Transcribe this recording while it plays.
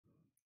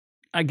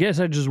I guess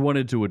I just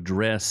wanted to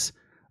address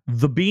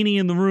the beanie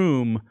in the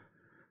room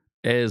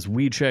as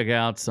we check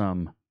out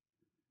some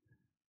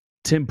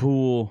Tim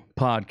Pool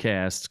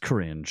podcast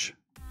cringe.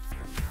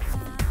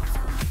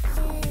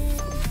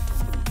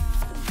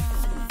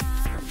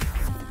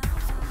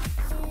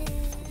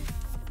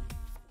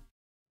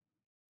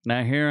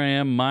 Now here I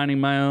am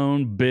minding my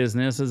own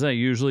business as I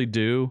usually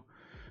do,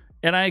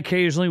 and I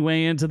occasionally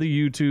weigh into the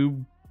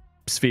YouTube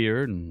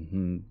sphere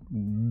and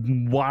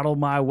waddle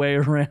my way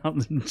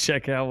around and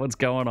check out what's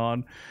going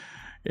on.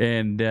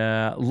 And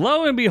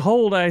lo and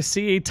behold, I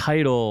see a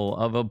title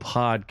of a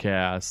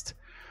podcast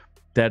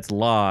that's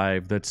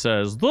live that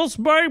says, "This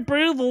may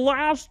be the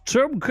last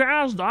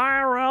Timcast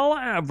IRL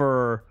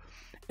ever."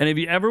 And if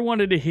you ever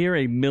wanted to hear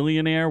a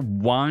millionaire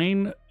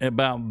whine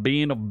about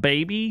being a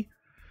baby,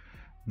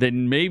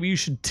 then maybe you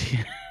should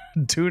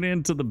tune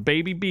into the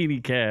Baby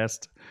Beanie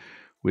Cast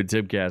with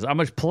Timcast. I'm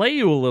going to play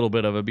you a little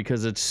bit of it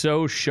because it's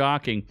so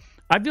shocking.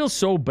 I feel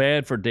so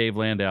bad for Dave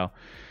Landau.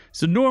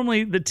 So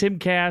normally the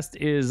Timcast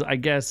is, I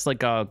guess,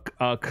 like a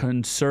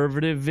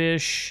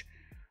conservative-ish,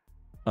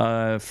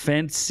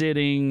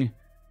 fence-sitting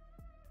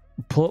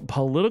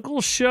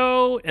political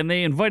show. And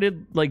they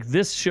invited, like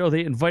this show,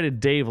 they invited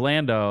Dave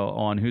Landau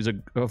on, who's a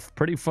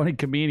pretty funny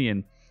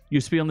comedian.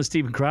 Used to be on the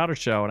Steven Crowder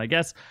show. And I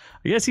guess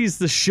he's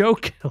the show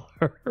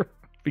killer.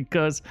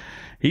 Because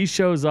he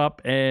shows up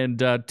and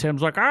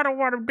Tim's like, "I don't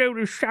want to do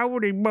the show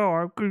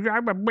anymore because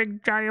I'm a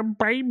big giant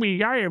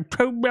baby. I have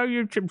 2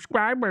 million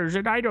subscribers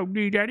and I don't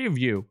need any of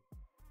you."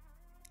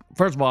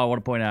 First of all, I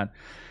want to point out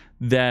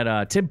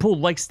that Tim Pool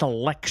likes to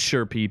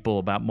lecture people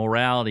about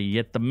morality,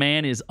 yet the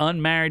man is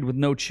unmarried with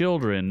no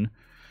children.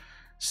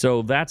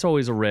 So that's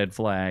always a red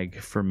flag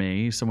for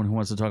me. Someone who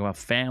wants to talk about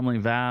family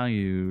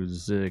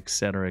values, et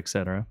cetera, et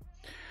cetera.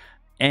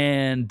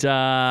 And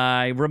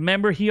I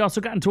remember he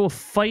also got into a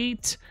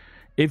fight,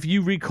 if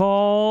you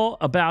recall,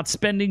 about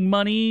spending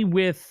money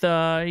with,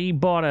 he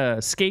bought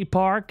a skate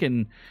park,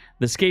 and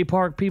the skate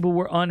park people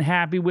were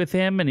unhappy with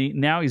him, and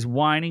now he's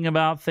whining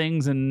about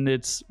things, and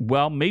it's,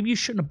 well, maybe you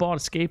shouldn't have bought a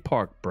skate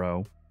park,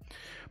 bro.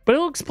 But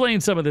he'll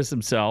explain some of this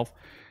himself,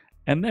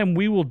 and then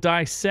we will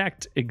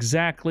dissect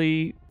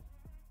exactly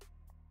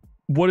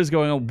what is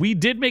going on. We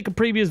did make a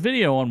previous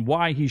video on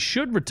why he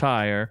should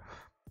retire,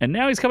 and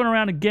now he's coming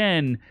around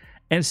again,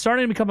 and it's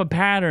starting to become a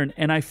pattern,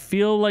 and I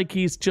feel like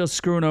he's just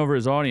screwing over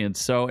his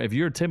audience. So if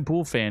you're a Tim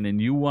Pool fan and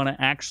you want to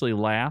actually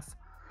laugh,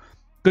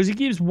 because he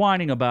keeps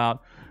whining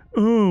about,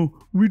 "Oh,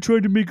 we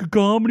tried to make a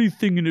comedy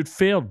thing and it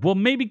failed." Well,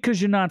 maybe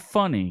because you're not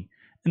funny.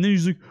 And then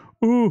he's like,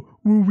 "Oh,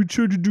 well, we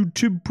tried to do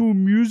Tim Pool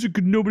music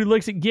and nobody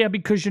likes it." Yeah,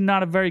 because you're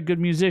not a very good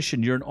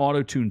musician. You're an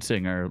auto-tune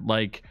singer.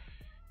 Like,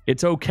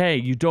 it's okay.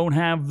 You don't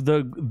have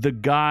the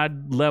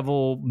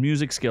God-level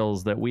music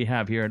skills that we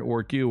have here at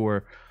OrcU,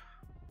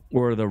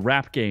 or the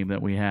rap game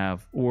that we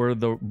have, or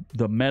the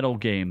metal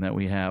game that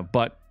we have.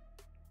 But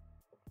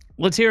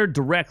let's hear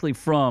directly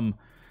from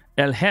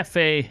El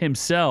Jefe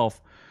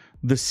himself,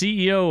 the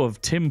CEO of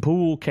Tim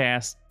Pool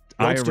Cast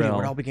IRL. Studio,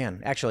 where it all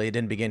began. Actually, it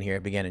didn't begin here.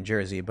 It began in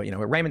Jersey. But, you know,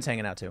 Raymond's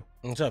hanging out, too.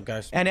 What's up,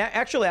 guys? And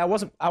actually, I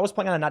was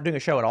planning on not doing a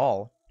show at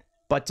all.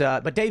 But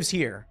Dave's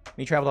here.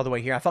 He traveled all the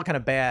way here. I felt kind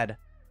of bad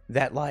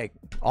that, like,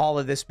 all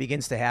of this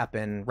begins to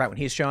happen right when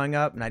he's showing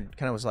up, and I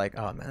kind of was like,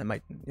 "Oh man, I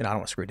might, I don't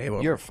want to screw Dave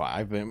over." You're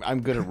fine.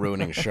 I'm good at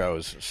ruining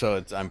shows,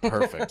 so I'm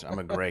perfect. I'm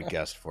a great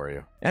guest for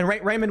you. And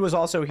Raymond was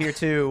also here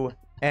too,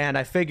 and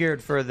I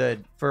figured for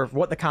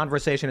what the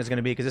conversation is going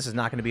to be, because this is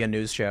not going to be a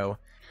news show.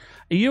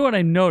 You know what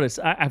I noticed?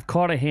 I've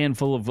caught a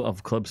handful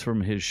of clips from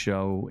his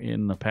show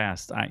in the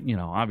past.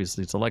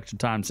 Obviously it's election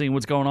time, seeing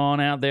what's going on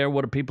out there.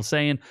 What are people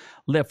saying?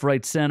 Left,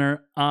 right,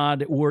 center,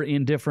 odd or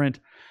indifferent.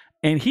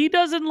 And he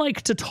doesn't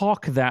like to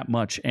talk that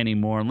much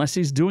anymore unless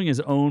he's doing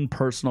his own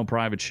personal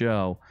private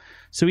show.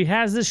 So he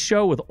has this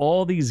show with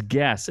all these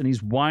guests, and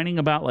he's whining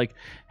about, like,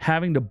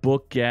 having to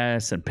book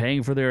guests and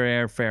paying for their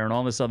airfare and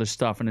all this other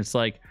stuff. And it's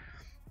like,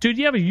 dude,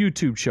 you have a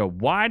YouTube show.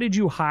 Why did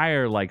you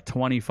hire, like,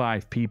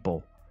 25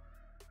 people?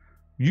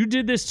 You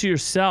did this to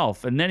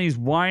yourself. And then he's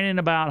whining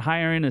about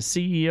hiring a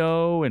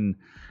CEO and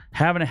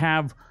having to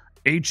have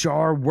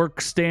HR work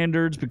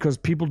standards because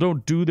people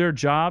don't do their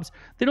jobs.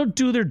 They don't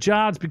do their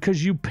jobs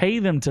because you pay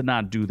them to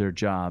not do their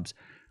jobs.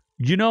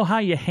 You know how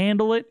you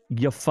handle it?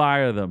 You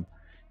fire them.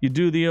 You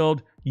do the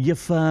old, "you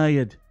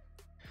fired."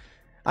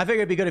 I figured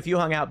it'd be good if you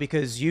hung out,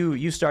 because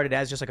you started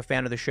as just like a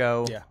fan of the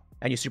show. Yeah.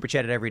 And you super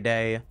chatted every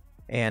day,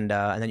 and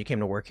then you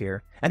came to work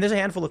here. And there's a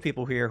handful of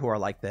people here who are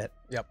like that.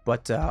 Yep.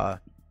 But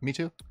Me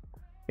too.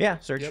 yeah,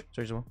 Serge. Yep.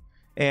 Serge as well.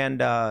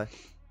 And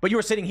but you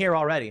were sitting here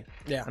already.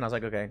 Yeah. And I was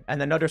like, okay. And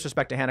then no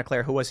disrespect to Hannah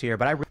Claire, who was here,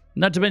 but I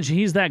Not to mention,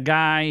 he's that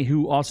guy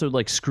who also,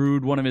 like,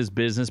 screwed one of his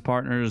business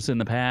partners in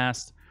the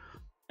past.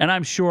 And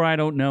I'm sure I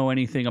don't know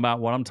anything about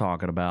what I'm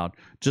talking about.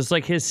 Just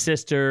like his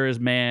sister is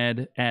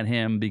mad at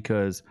him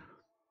because,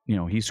 you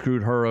know, he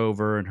screwed her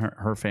over and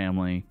her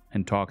family,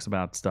 and talks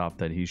about stuff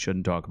that he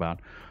shouldn't talk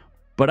about.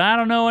 But I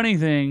don't know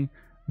anything.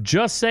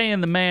 Just saying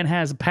the man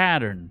has a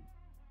pattern.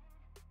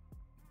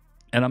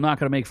 And I'm not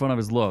going to make fun of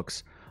his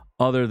looks,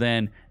 other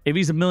than if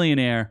he's a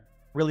millionaire,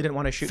 really didn't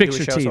want to do a Fix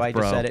show, your teeth, so I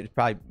just bro. said it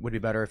probably would be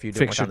better if you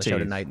didn't Fix work on your the show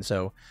teeth. tonight. And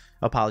so,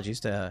 apologies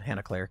to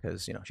Hannah Claire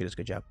because she does a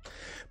good job.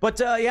 But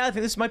yeah, I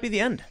think this might be the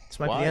end. This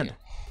might be the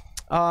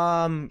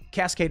end.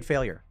 Cascade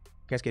failure.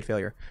 Cascade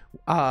failure.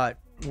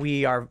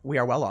 We are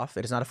well off.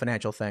 It is not a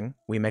financial thing.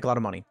 We make a lot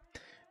of money,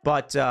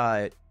 but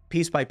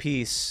piece by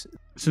piece.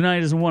 So now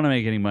he doesn't want to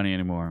make any money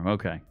anymore.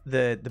 Okay.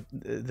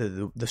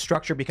 The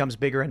structure becomes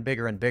bigger and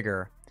bigger and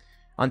bigger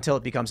until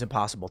it becomes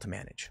impossible to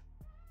manage.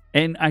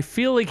 And I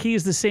feel like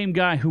he's the same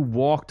guy who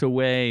walked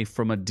away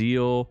from a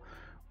deal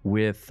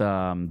with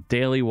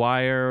Daily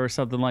Wire or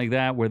something like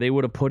that, where they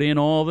would have put in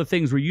all the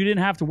things where you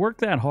didn't have to work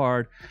that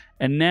hard.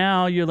 And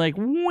now you're like,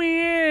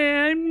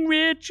 well, I'm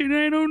rich and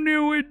I don't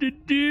know what to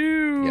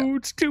do. Yeah.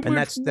 It's too And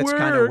much that's work.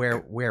 kind of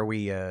where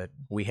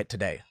we hit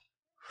today.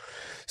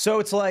 So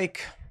it's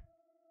like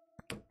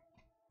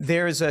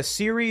there's a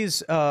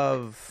series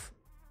of,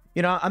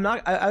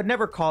 I would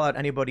never call out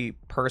anybody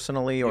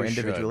personally or You should.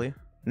 individually.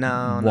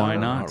 No, Why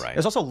no. not? All right.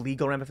 There's also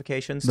legal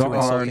ramifications There to are.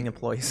 insulting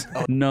employees.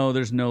 No,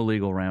 there's no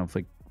legal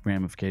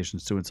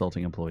ramifications to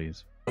insulting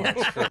employees.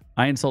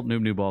 I insult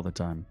Noob Noob all the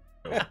time.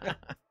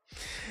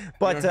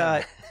 But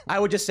I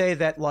would just say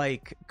that,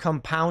 like,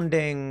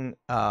 compounding,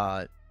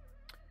 I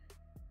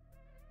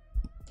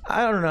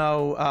don't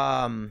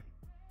know,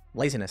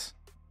 laziness.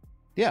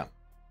 Yeah.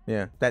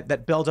 Yeah,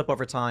 that builds up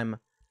over time,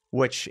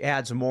 which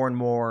adds more and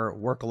more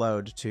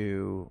workload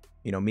to,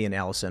 me and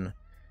Allison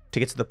to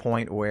get to the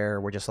point where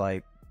we're just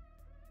like,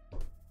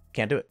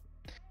 can't do it.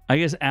 I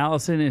guess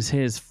Allison is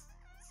his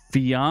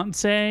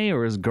fiance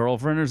or his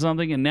girlfriend or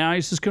something, and now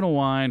he's just gonna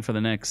whine for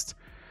the next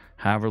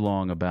however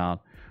long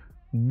about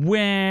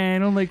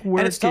when I don't like working.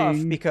 And it's tough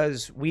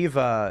because we've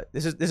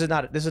this is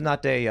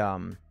not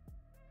a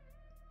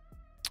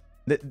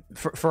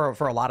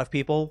for a lot of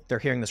people, they're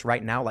hearing this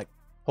right now like,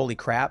 holy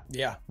crap,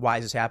 Yeah. why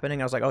is this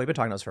happening? I was like, oh, we've been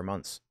talking about this for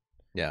months.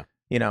 Yeah.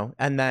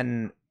 And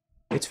then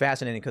it's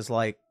fascinating because,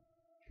 like,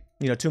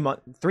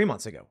 3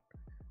 months ago,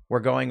 we're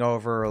going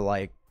over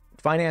like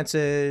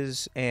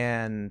finances,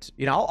 and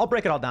I'll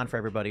break it all down for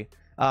everybody.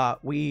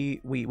 We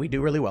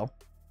do really well.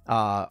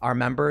 Our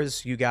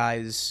members, you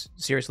guys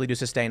seriously do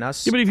sustain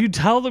us. Yeah, but if you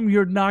tell them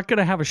you're not going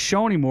to have a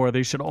show anymore,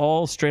 they should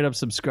all straight up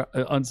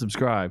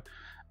unsubscribe.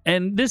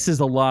 And this is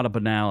a lot of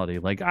banality.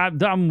 Like,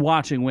 I'm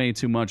watching way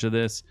too much of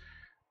this.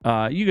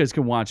 You guys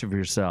can watch it for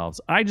yourselves.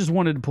 I just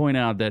wanted to point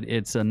out that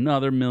it's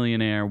another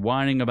millionaire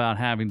whining about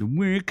having to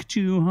work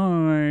too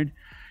hard.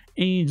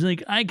 And he's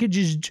like, I could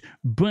just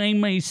buy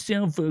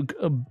myself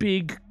a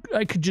big...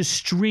 I could just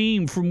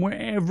stream from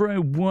wherever I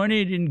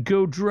wanted and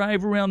go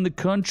drive around the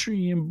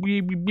country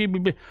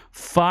and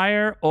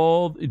fire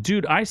all...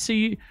 Dude, I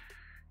see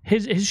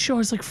his show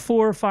has like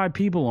 4 or 5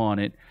 people on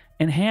it,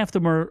 and half of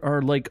them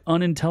are like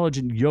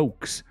unintelligent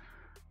yokes.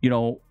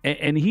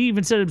 And he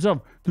even said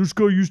himself, this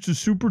guy used to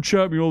super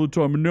chat me all the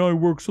time, and now he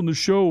works on the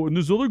show. And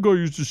this other guy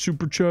used to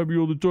super chat me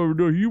all the time, and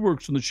now he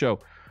works on the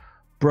show.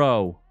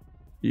 Bro,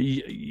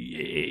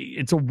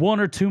 it's a 1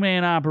 or 2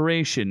 man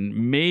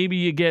operation. Maybe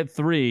you get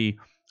 3.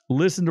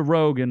 Listen to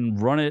Rogan,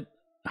 run it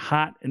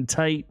hot and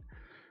tight,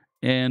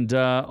 and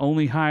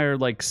only hire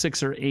like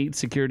 6 or 8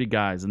 security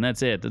guys, and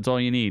that's it. That's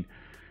all you need.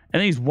 And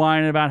then he's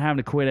whining about having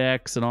to quit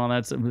X and all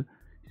that stuff.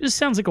 He just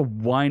sounds like a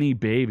whiny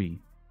baby.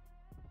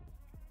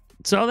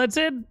 So that's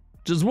it.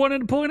 Just wanted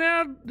to point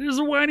out, there's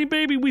a whiny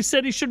baby. We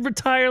said he should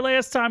retire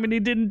last time, and he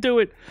didn't do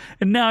it.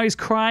 And now he's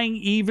crying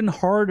even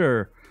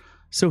harder.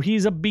 So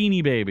he's a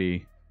beanie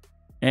baby.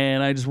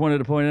 And I just wanted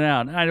to point it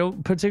out. I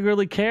don't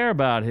particularly care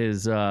about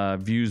his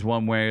views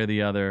one way or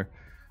the other.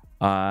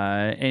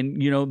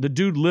 And, the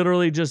dude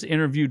literally just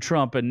interviewed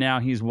Trump, and now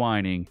he's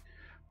whining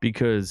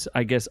because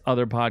I guess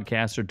other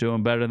podcasts are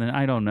doing better than...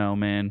 I don't know,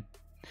 man.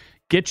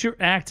 Get your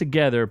act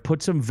together.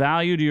 Put some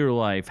value to your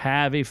life.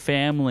 Have a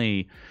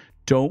family.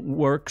 Don't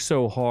work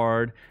so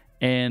hard.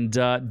 And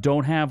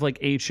don't have like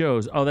 8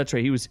 shows. Oh, that's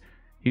right.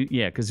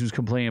 Because he was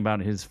complaining about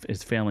his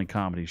family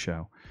comedy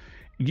show.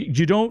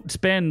 You don't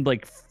spend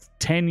like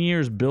 10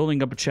 years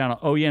building up a channel.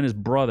 Oh, yeah, and his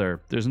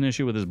brother. There's an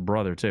issue with his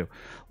brother, too.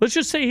 Let's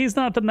just say he's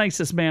not the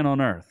nicest man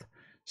on earth.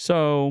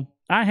 So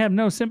I have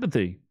no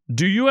sympathy.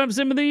 Do you have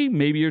sympathy?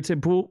 Maybe you're a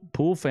Tim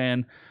Pool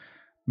fan.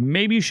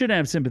 Maybe you should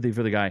have sympathy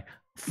for the guy.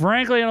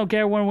 Frankly, I don't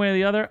care one way or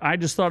the other. I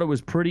just thought it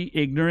was pretty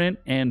ignorant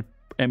and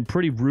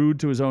pretty rude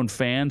to his own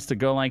fans to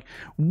go like,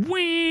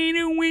 we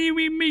don't want to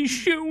be my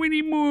show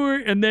anymore.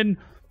 And then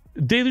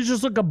they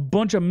just look a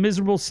bunch of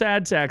miserable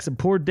sad sacks, and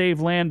poor Dave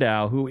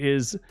Landau, who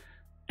is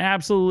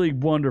absolutely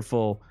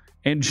wonderful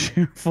and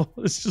cheerful,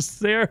 is just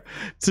there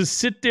to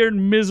sit there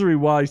in misery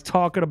while he's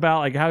talking about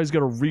like how he's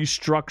going to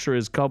restructure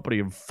his company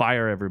and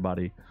fire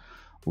everybody.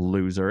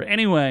 Loser.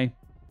 Anyway,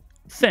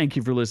 thank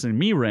you for listening to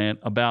me rant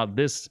about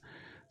this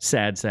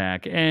sad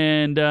sack.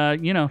 And,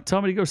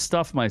 tell me to go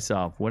stuff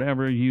myself.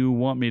 Whatever you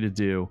want me to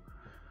do,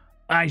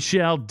 I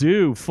shall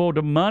do for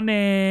the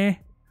money.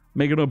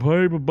 Making a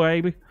paper,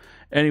 baby.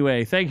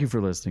 Anyway, thank you for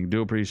listening.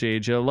 Do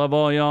appreciate you. Love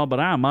all y'all, but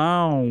I'm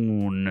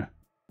on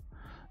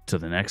to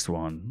the next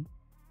one.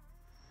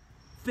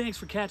 Thanks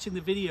for catching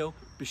the video.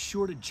 Be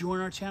sure to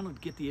join our channel to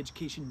get the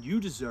education you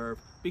deserve.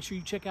 Make sure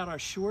you check out our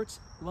shorts,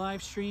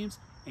 live streams,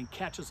 and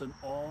catch us on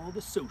all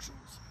the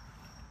socials.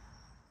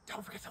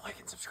 Don't forget to like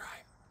and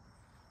subscribe.